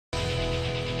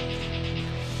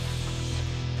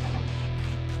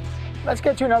Let's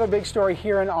get to another big story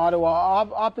here in Ottawa.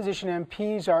 Opposition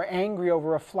MPs are angry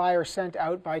over a flyer sent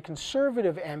out by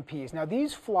Conservative MPs. Now,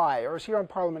 these flyers here on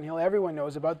Parliament Hill, everyone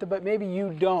knows about them, but maybe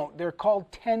you don't. They're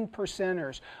called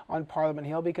 10%ers on Parliament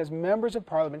Hill because members of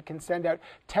Parliament can send out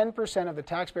 10% of the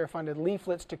taxpayer-funded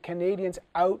leaflets to Canadians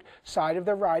outside of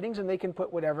their ridings, and they can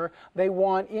put whatever they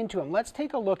want into them. Let's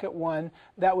take a look at one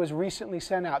that was recently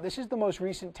sent out. This is the most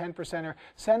recent 10%er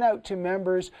sent out to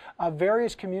members of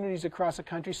various communities across the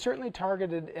country, certainly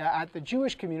targeted at the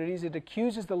Jewish communities. It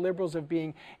accuses the Liberals of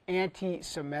being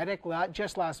anti-Semitic.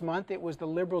 Just last month, it was the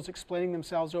Liberals explaining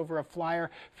themselves over a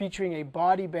flyer featuring a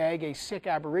body bag, a sick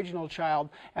Aboriginal child,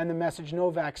 and the message, no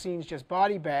vaccines, just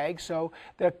body bags. So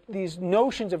these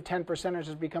notions of 10%ers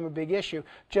has become a big issue.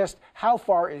 Just how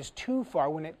far is too far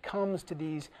when it comes to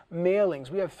these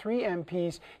mailings? We have three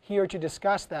MPs here to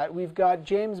discuss that. We've got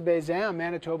James Bezan,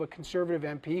 Manitoba Conservative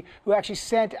MP, who actually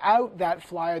sent out that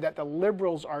flyer that the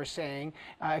Liberals are saying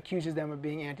accuses them of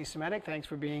being anti-Semitic. Thanks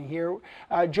for being here.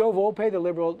 Joe Volpe, the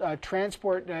Liberal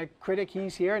transport critic,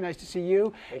 he's here. Nice to see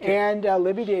you. And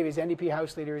Libby Davies, NDP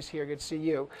House Leader, is here. Good to see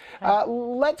you.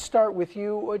 Let's start with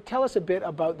you. Tell us a bit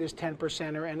about this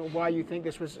 10%er and why you think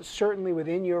this was certainly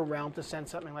within your realm to send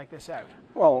something like this out.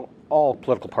 Well, all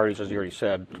political parties, as you already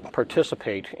said,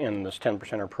 participate in this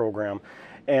 10%er program.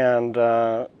 And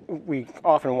we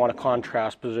often want to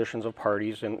contrast positions of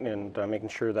parties and making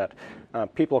sure that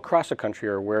people across the country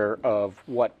are aware of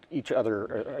what each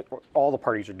other, all the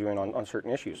parties are doing on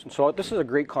certain issues. And so this is a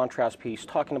great contrast piece,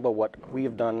 talking about what we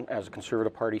have done as a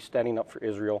Conservative Party, standing up for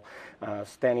Israel,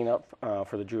 standing up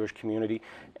for the Jewish community,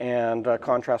 and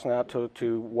contrasting that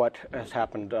to what has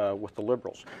happened with the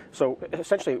Liberals. So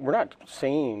essentially, we're not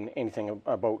saying anything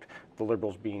about the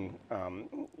Liberals being,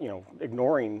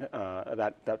 ignoring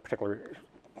that particular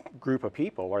group of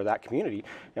people or that community.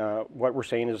 What we're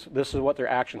saying is this is what their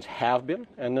actions have been,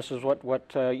 and this is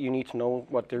what you need to know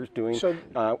what they're doing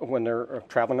when they're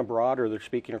traveling abroad or they're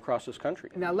speaking across this country.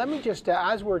 Now, let me just,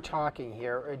 as we're talking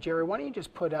here, Jerry, why don't you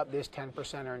just put up this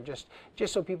 10%er and just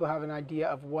so people have an idea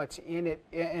of what's in it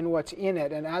and what's in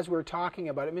it. And as we're talking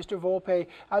about it, Mr. Volpe,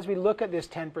 as we look at this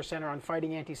 10%er on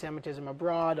fighting anti-Semitism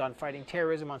abroad, on fighting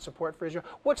terrorism, on support for Israel,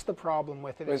 what's the problem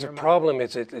with it? There's a problem.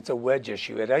 It's a wedge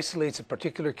issue. It isolates a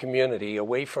particular community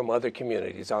away from other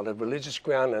communities on a religious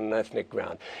ground and an ethnic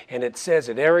ground. And it says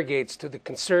it arrogates to the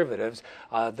Conservatives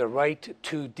the right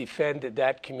to defend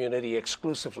that community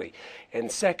exclusively.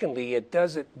 And secondly, it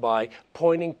does it by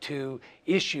pointing to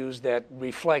issues that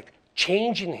reflect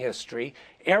change in history,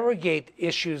 arrogate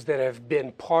issues that have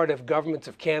been part of governments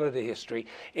of Canada history,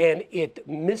 and it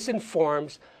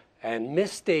misinforms and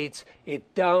misstates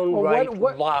it downright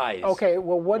lies. Okay,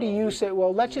 well, what do you say?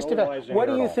 Well, let's just what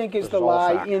do you think is the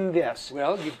lie in this?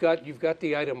 Well, you've got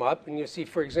the item up, and you see,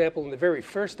 for example, in the very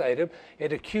first item,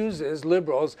 it accuses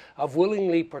Liberals of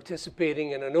willingly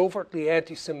participating in an overtly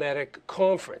anti-Semitic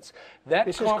conference.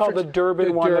 This is called the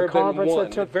Durban one, the conference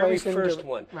that took place in the very first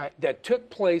one that took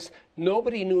place.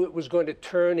 Nobody knew it was going to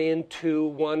turn into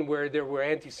one where there were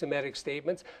anti-Semitic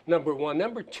statements, number one.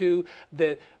 Number two,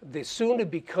 the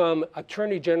soon-to-become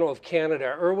Attorney General of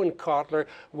Canada, Irwin Cotler,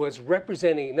 was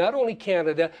representing not only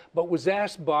Canada, but was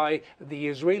asked by the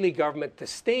Israeli government to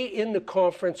stay in the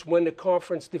conference when the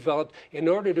conference developed in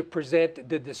order to present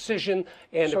the decision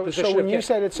and the position. So when you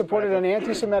said it supported an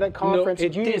anti-Semitic conference,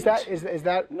 no, is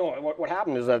that? No, what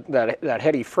happened is that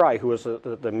Hedy Fry, who was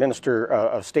the Minister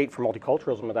of State for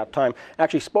Multiculturalism at that time,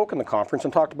 actually spoke in the conference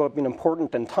and talked about being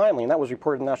important and timely, and that was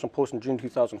reported in the National Post in June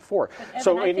 2004.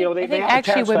 So they had a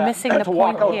chance to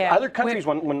walk out. Other countries,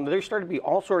 when there started to be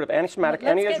all sort of anti-Semitic,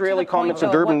 anti-Israeli comments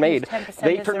in Durban made,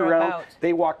 they turned around,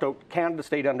 they walked out. Canada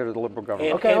stayed under the Liberal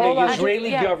government. Okay, and the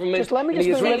Israeli government. Just let me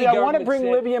just Libby, I want to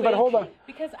bring Libby in, but hold on.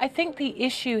 Because I think the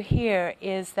issue here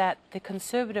is that the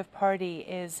Conservative Party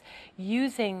is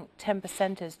using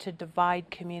 10%ers to divide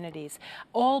communities.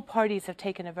 All parties have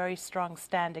taken a very strong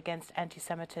stand against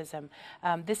anti-Semitism.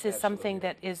 This is something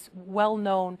that is well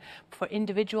known for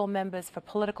individual members, for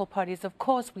political parties. Of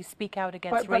course, we speak out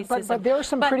against racism. But there are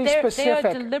some pretty specific. They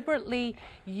are deliberately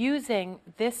using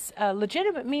this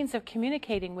legitimate means of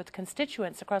communicating with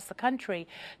constituents across the country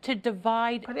to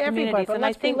divide communities. But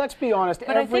let's be honest.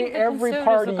 Every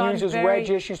party uses wedge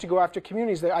issues to go after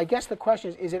communities. I guess the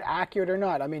question is it accurate or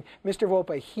not? I mean, Mr.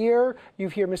 Volpe, here you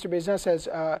hear Mr. Bezan says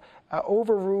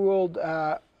overruled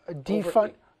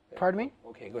defund. Pardon me?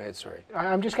 Okay, go ahead, sorry.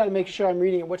 I'm just got to make sure I'm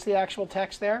reading it. What's the actual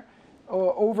text there?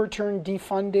 Overturned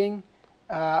defunding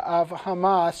of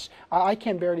Hamas. I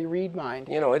can barely read mine.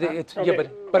 You know, yeah,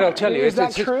 but I'll tell you, is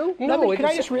that true? No, can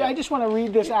I just read? I just want to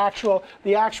read this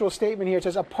the actual statement here. It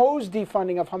says opposed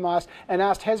defunding of Hamas and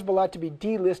asked Hezbollah to be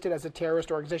delisted as a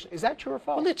terrorist organization. Is that true or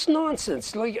false? Well, it's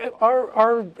nonsense. Like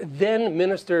our then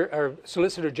Minister or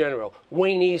Solicitor General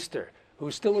Wayne Easter,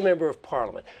 who's still a member of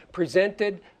Parliament,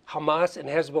 presented Hamas and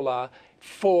Hezbollah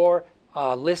for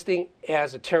listing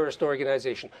as a terrorist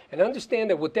organization. And understand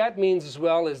that what that means as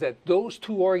well is that those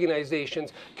two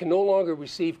organizations can no longer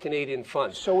receive Canadian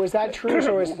funds. So is that true?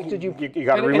 So did you? You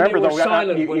got to remember, and they were though,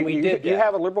 silent when we did that. You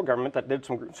have a Liberal government that did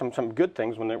some good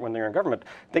things when they're in government.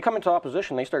 They come into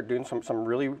opposition, they start doing some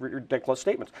really ridiculous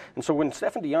statements. And so when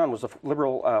Stephen Dion was a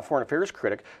Liberal foreign affairs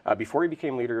critic before he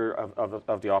became leader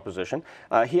of the opposition,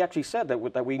 he actually said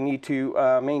that we need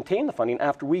to maintain the funding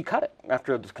after we cut it.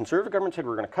 After the Conservative government said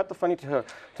we're going to cut the funding to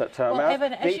well,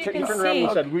 Evan, as you can see,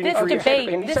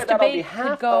 this said debate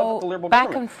could go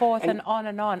back and forth and on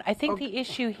and on. I think the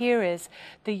issue here is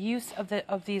the use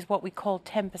of these what we call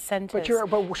 10%ers. But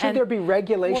should there be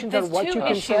regulations on what you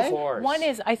can say? One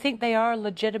is, I think they are a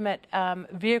legitimate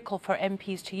vehicle for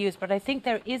MPs to use, but I think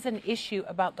there is an issue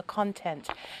about the content.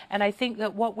 And I think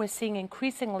that what we're seeing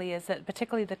increasingly is that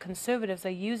particularly the Conservatives are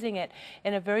using it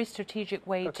in a very strategic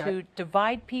way to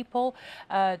divide people,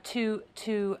 to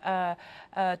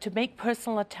make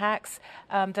personal attacks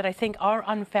that I think are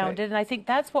unfounded. And I think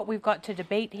that's what we've got to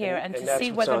debate here and to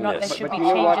see whether or not there should be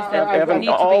changes that need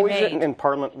to be made. In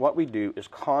Parliament, what we do is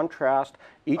contrast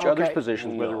each other's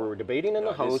positions, whether we're debating in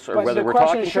the House or whether we're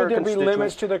talking to our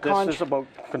constituents. This is about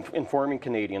informing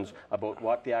Canadians about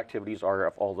what the activities are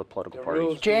of all the political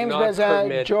parties. James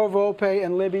Bezan, Joe Volpe,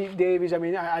 and Libby Davies. I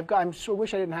mean, I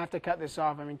wish I didn't have to cut this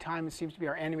off. I mean, time seems to be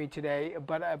our enemy today.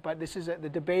 But this is the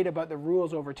debate about the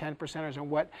rules over 10%ers and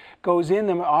what goes in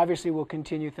them. Obviously, will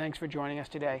continue. Thanks for joining us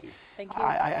today. Thank you.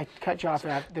 I cut you off.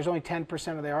 There's only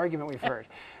 10% of the argument we've heard.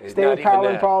 Stay with Power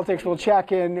and Politics. We'll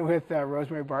check in with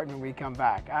Rosemary Barton when we come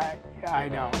back. I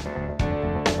know.